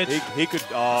 he's damaged. He could.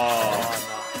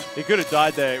 He could have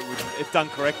died there if done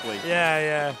correctly.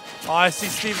 Yeah. Oh, I see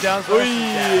Steve down.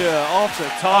 Yeah, off the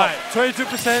top.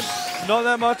 22%. Not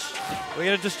that much. We're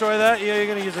going to destroy that. Yeah, you're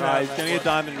going to use it out. He's going to get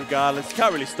diamond regardless.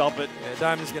 Can't really stop it. Yeah,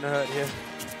 diamond's going to hurt here.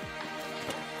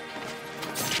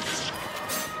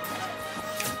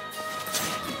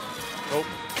 Oh.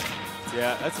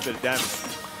 Yeah, that's a bit of damage.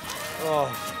 Oh,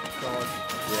 God.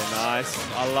 Yeah, nice.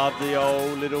 I love the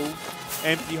old little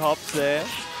empty hops there.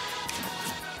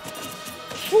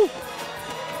 Woo.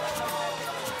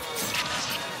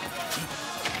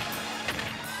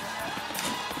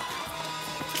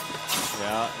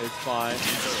 Yeah, it's fine.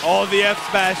 Oh, the F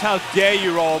smash. How dare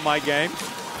you roll my game.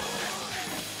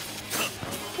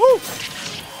 Woo!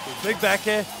 Big back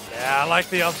air. Yeah, I like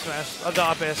the up smash. The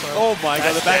up air, sorry. Oh my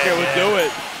God, the back air would do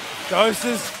it. Ghost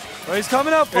is... Well, he's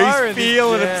coming up firing. He's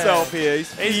feeling himself here.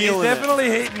 He's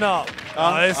definitely heating up.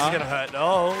 This is going to hurt.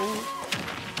 No.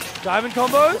 Diamond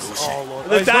combos? Oh, Lord.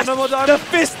 The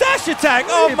fist dash attack.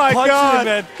 Oh, my God.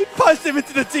 Man. He punched him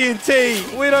into the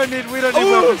TNT. We don't need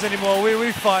weapons anymore.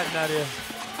 We fighting out here.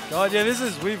 God, yeah,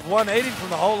 we've 180 from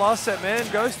the whole last set, man.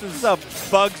 Ghost is a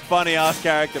Bugs Bunny-ass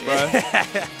character, bro.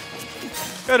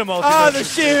 Go to multiverse. The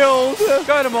shield.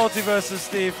 Go to multiverses,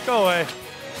 Steve. Go away.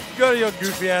 go to your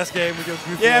goofy ass game with your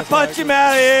goofy Yeah, ass punch character. him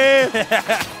out of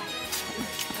here.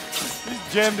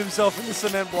 He's jammed himself in the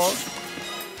cement block.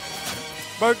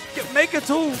 Bro, make a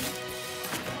tool.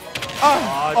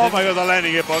 Oh my god, the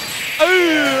landing hitbox.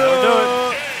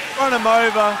 Don't do Run him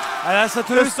over. And that's a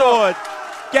The two sword.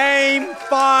 Game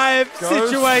 5 Ghost.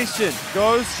 situation.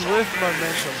 Ghost with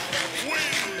momentum.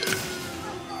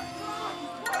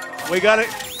 We got it.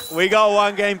 We got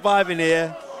one game 5 in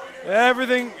here.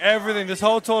 Everything. This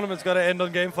whole tournament's got to end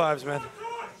on game 5s, man.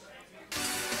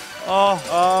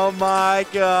 Oh my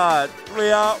god. We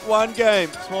are one game.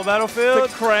 Small The battlefield.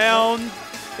 crown,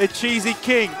 the cheesy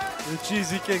king. The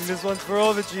cheesy king. This one's for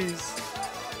all the cheese.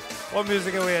 What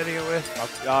music are we ending it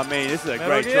with? I mean, this is a Metal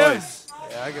great Gear? choice.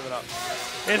 Yeah, I give it up.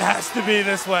 It has to be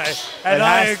this way. And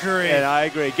I agree. And I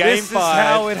agree. Game This 5. is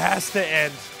how it has to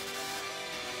end.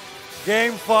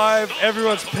 Game 5,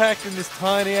 everyone's packed in this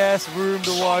tiny ass room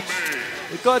to watch.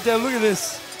 Goddamn, look at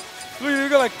this. Look, we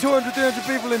got like 200, 300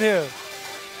 people in here.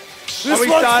 This we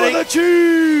one's starting? for the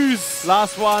cheese!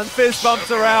 Last one. Fist bumps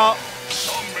are out.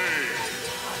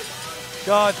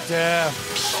 God damn.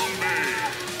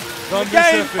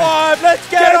 Game 5. Let's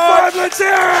get Game on. 5, let's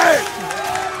hear it!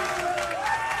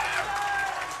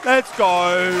 Let's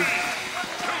go.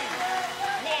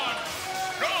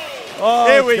 Oh,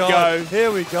 Here we God. go.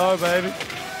 Here we go, baby.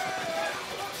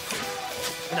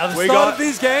 Now, the We start got- of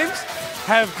these games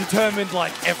have determined,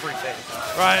 like, everything,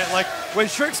 right? Like, when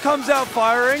Sriks comes out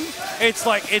firing, it's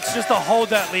just a hold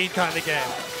that lead kind of game.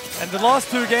 And the last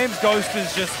 2 games, Ghost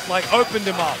has just, like, opened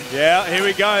him up. Yeah, here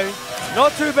we go.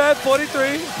 Not too bad,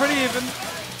 43, pretty even.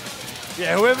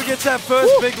 Yeah, whoever gets that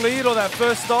first big lead or that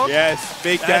first stock. Yes,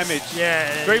 big that's- damage.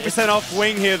 Yeah. 3% off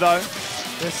wing here, though.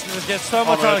 This gets so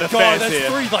much my out God, of the God. fairs That's here.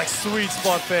 3 like sweet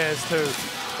spot fairs too.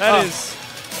 Oh.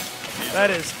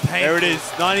 That is painful. There it is,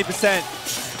 90%.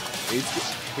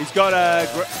 He's got a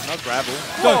not grapple.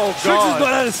 Oh, Sriks has God.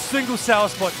 not had a single sour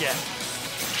spot yet.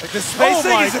 Like the spacing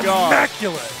my is God.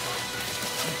 immaculate.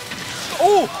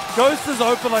 Oh, Ghost is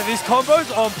open like these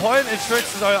combos on point, and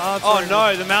Sriks is answering. Oh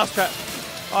no, the mousetrap.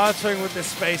 Answering with the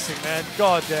spacing, man.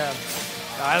 God damn.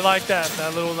 I like that.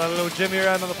 That little jimmy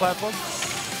around on the platform.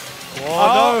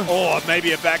 Oh, no. Oh,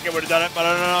 maybe a back would have done it, but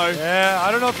I don't know. Yeah, I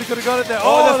don't know if he could have got it there.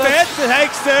 Oh, the that's fence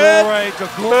takes it. great.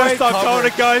 First time going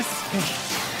coverage. to Ghost.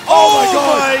 Oh my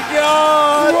God. my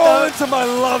God. Roll into my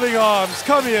loving arms.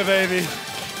 Come here, baby.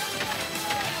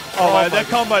 Oh, my man, that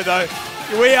God. combo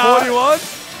though. We are. 41.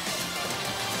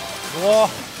 Whoa.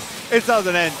 It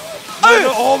doesn't end.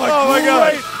 Oh my God.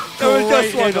 God. That was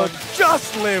just one. Hit on.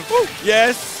 Just live.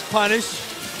 Yes, punish.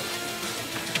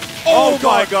 Oh,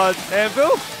 my God.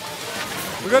 Anvil.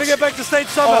 We got to get back to stage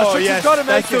somehow. Oh, Sriks yes. has got to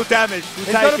That's make still it. damage. We'll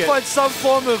He's got take to it. find some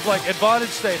form of like advantage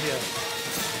state here.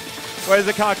 Where's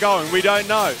the car going? We don't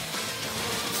know.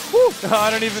 I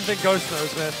don't even think Ghost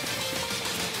knows, man.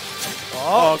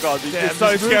 Oh, God. damn, It's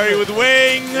so this scary movement. with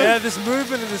wing. Yeah, this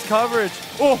movement and this coverage.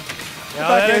 Oh, Now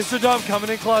back that is- extra dump coming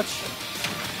in clutch.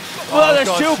 Oh, the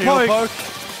God, shield shield poke.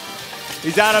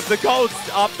 He's out of the gold's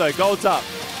up though. Gold's up.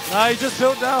 Nah, he just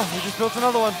built now. He just built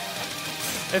another one.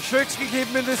 If Sriks can keep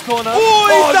him in this corner. Oh,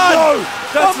 he's done. No!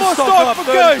 That's One more a stock stock up,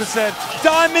 for 30%.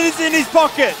 Diamond is in his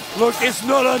pocket. Look, it's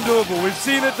not undoable. We've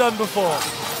seen it done before.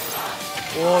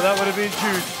 Oh, that would have been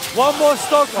huge. One more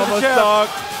stock for One the more champ. stock.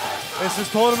 This is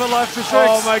tournament life for Sriks.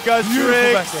 Oh my God, Beautiful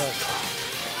Sriks. backhand.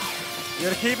 You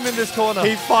gotta keep him in this corner.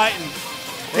 He's fighting.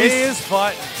 He is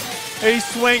fighting. He's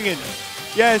swinging.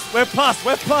 Yes, we're plus.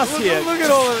 We're plus Look, here. look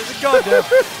at all of it. Goddamn.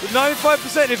 With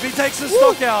 95%, if he takes the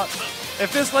stock out,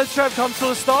 if this ledge trap comes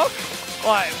to a stock,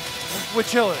 like, we're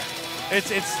chilling. It's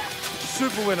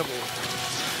super winnable.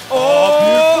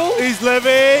 Oh, beautiful. he's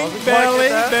living. Doesn't quite Barely, get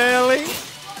that. barely.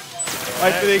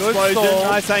 Wait for the Good explosion. stall.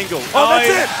 Nice angle. Oh,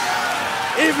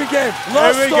 that's it. Even game.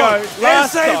 Last Here we stock. go.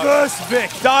 Last SA stock. versus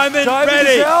Vic. Diamond, Diamond ready.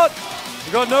 is out.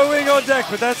 We got no wing on deck,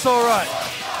 but that's all right.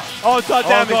 Oh, it's got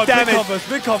damage. God, damage.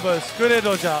 big combos. Good air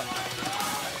dodge out.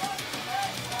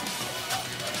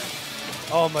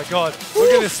 Oh my God.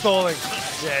 Look at this stalling.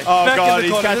 Yeah, Oh, back God, in the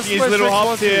he's corner. catching This is his where little Sriks hops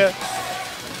wants to be. here.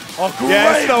 Oh, great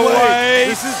Yes, the weight. weight.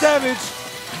 This is damage.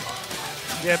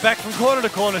 Yeah, back from corner to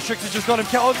corner. Sriks has just got him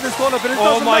out in this corner, but it Oh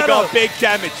doesn't my matter. God, big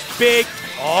damage. Big.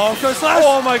 Oh, go slash.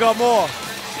 Oh my God, more.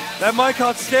 That mic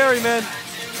cart's scary, man.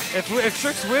 If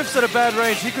Sriks whiffs at a bad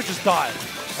range, he could just die.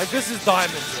 Like, this is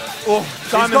diamond here. Oh,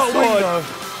 He's diamond got wing, sword. though.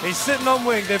 He's sitting on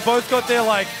wing. They've both got their,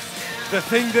 like, the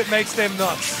thing that makes them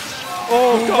nuts.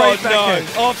 Oh Great God,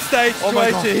 backhand. no. Off stage Oh my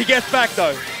situation. God. He gets back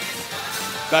though.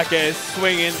 Back air,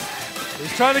 swinging.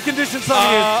 He's trying to condition something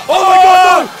here. Oh Oh my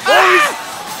God, no!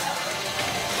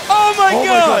 Oh my Oh my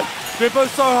God. God. They're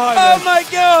both so high, Oh man. my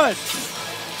God.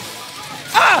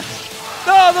 Ah!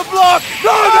 No, the block!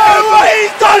 No, Oh,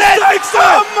 he's done it!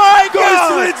 Oh my Ghost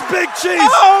god! wins Big Cheese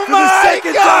Oh for the my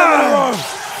second time in a God. row.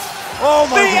 Oh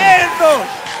my The god. anvil!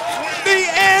 The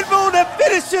anvil to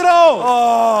finish it all!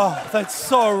 Oh, that's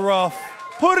so rough.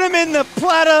 Put him in the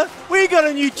platter. We got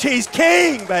a new Cheese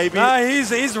King, baby. Nah,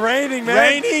 he's reigning, man.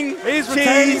 Reigning He's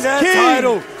retaining Cheese that King.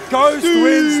 title. Ghost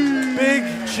wins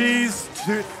Big Cheese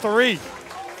 3.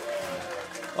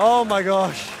 Oh my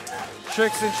gosh.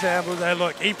 Sriks in shambles. Hey,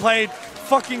 look, he played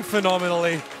fucking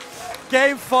phenomenally.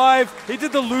 Game 5, he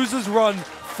did the losers run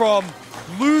from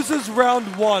losers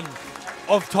round 1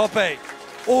 of top 8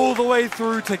 all the way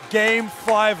through to game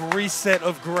 5 reset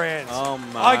of Grands. Oh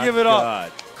my I give it God.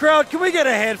 up. Crowd, can we get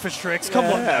a hand for Sriks? Come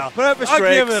on Yeah, now. put up for I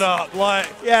Sriks. give it up. Like,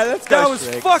 Yeah, let's go. that was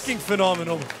Sriks. fucking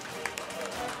phenomenal.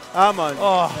 Come on.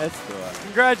 Oh. Let's do it.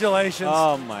 Congratulations.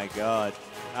 Oh my god.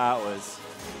 That was.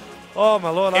 Oh my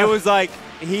lord. It was like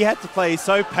he had to play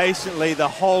so patiently the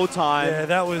whole time. Yeah,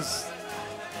 that was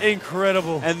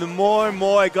incredible. And the more and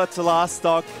more it got to last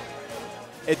stock,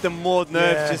 the more nerves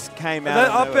Yeah. just came out. That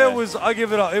of up nowhere. air was, I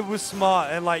give it up, it was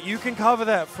smart. And like, you can cover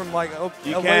that from like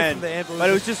You away can, from the amp. but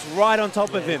it was just right on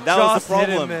top of him. That was the hit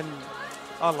him problem. and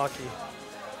unlucky.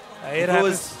 Hey, it If it happens.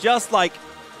 was just like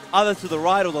either to the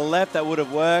right or the left, that would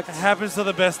have worked. It happens to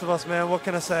the best of us, man. What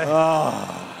can I say?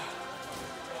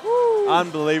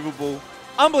 Unbelievable.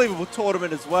 Unbelievable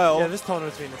tournament as well. Yeah, this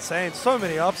tournament's been insane. So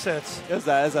many upsets. There's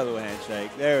that little handshake.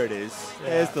 There it is. Yeah.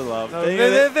 There's the love. No,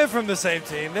 they're from the same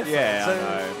team. They're yeah, from, I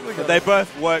know. look But at they them.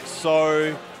 both worked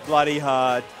so bloody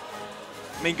hard.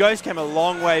 I mean, Ghost came a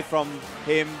long way from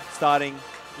him starting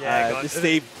Yeah, the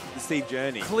Steve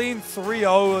journey. Clean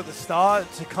 3-0 at the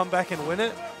start to come back and win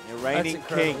it. The That's reigning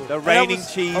incredible. king. The And that reigning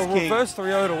was Cheese a King. reverse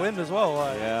 3-0 to win as well.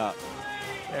 Like, Yeah.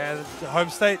 yeah, the home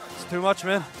state, it's too much,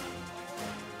 man.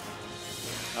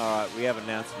 All right, we have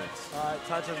announcements. All right,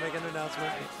 Taicho's making an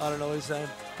announcement. I don't know what he's saying.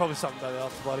 Probably something about the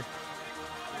after party.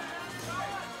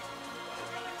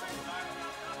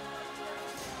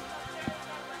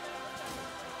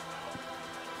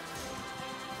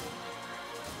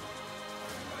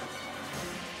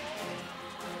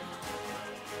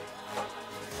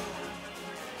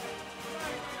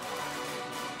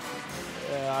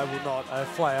 Yeah, I will not. I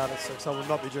fly out at 6. I will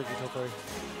not be drinking till 3.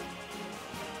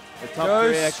 The top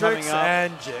 3 are coming Sriks up.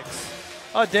 and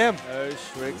Jix. Oh, damn. Ghost,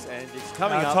 Sriks, and Jix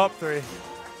coming up. Top 3.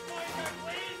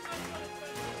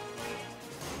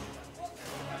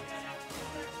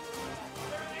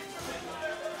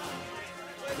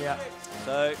 Yeah.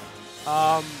 So,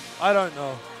 I don't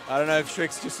know. I don't know if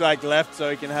Sriks just like left so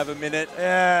he can have a minute.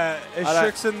 Yeah, is I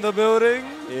don't- Sriks in the building?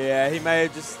 Yeah, he may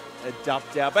have just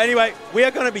dumped out. But anyway, we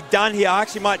are going to be done here. I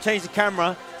actually might change the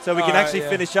camera so we can Alright, actually yeah.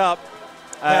 finish up.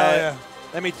 Hell yeah.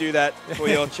 Let me do that for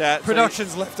your chat.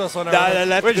 Production's left us on our No, own. they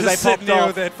left We're because just they sitting popped here off.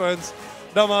 with headphones.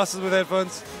 Dumbasses with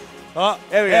headphones. Oh,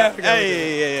 There we yeah, go. we got it.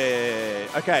 Hey,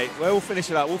 yeah. Okay, well, we'll finish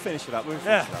it up. We'll finish it up.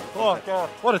 Yeah. Oh, God.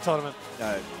 What a tournament.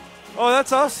 No. Oh,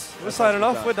 that's us. We're That's signing us, we're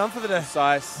off. done. We're done for the day.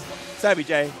 Size. Savvy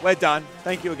J, we're done.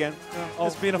 Thank you again.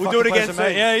 It's been a we'll fucking do it again pleasure, mate.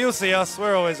 soon. Yeah, you'll see us.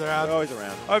 We're always around. We're always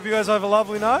around. Hope you guys have a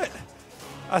lovely night.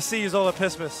 I see you all at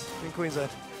Pissmas in Queensland.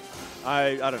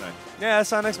 I don't know. Yeah,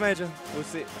 that's our next major. We'll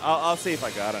see. I'll see if I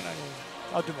go. I don't know.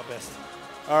 I'll do my best.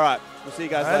 All right. We'll see you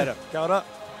guys later. Going up.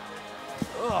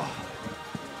 Ugh.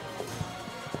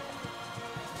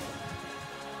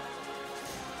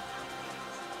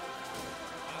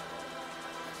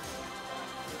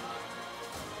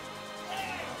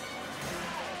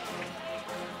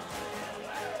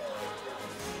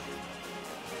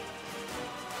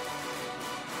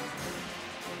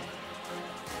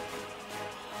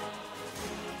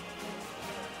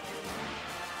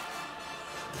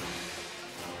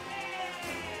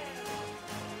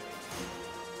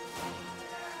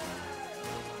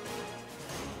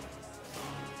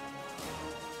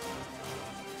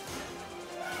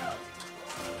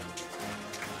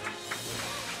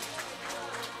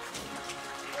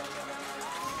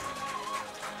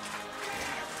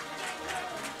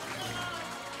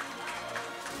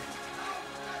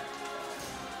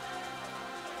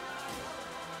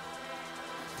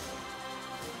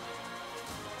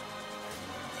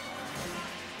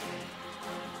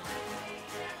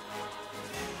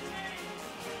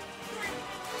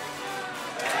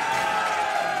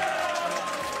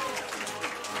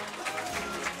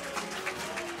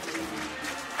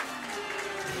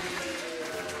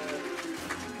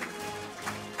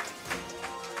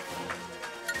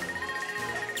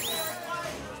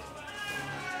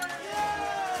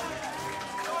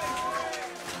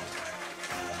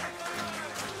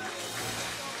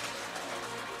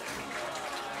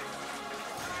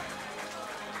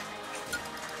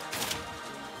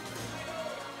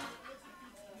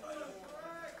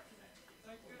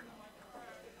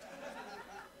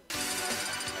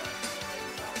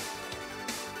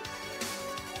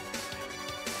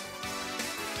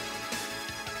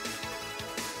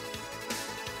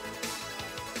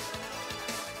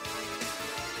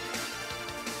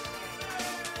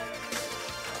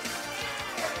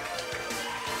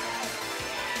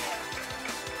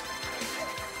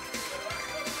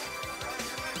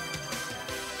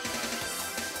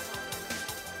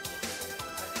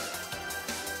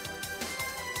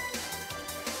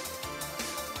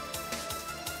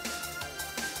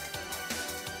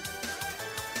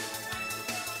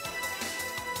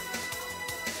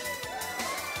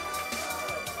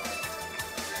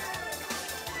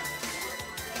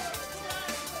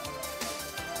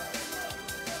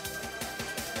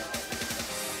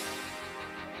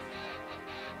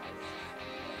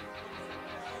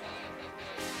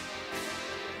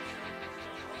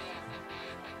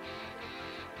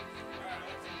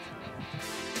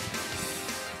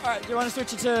 All right, do you want to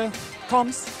switch it to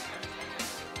comms?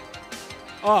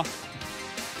 Oh.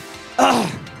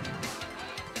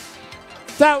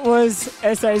 That was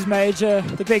SA's Major,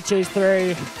 the Big Cheese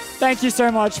 3. Thank you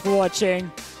so much for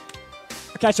watching.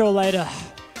 I'll catch you all later.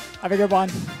 Have a good one.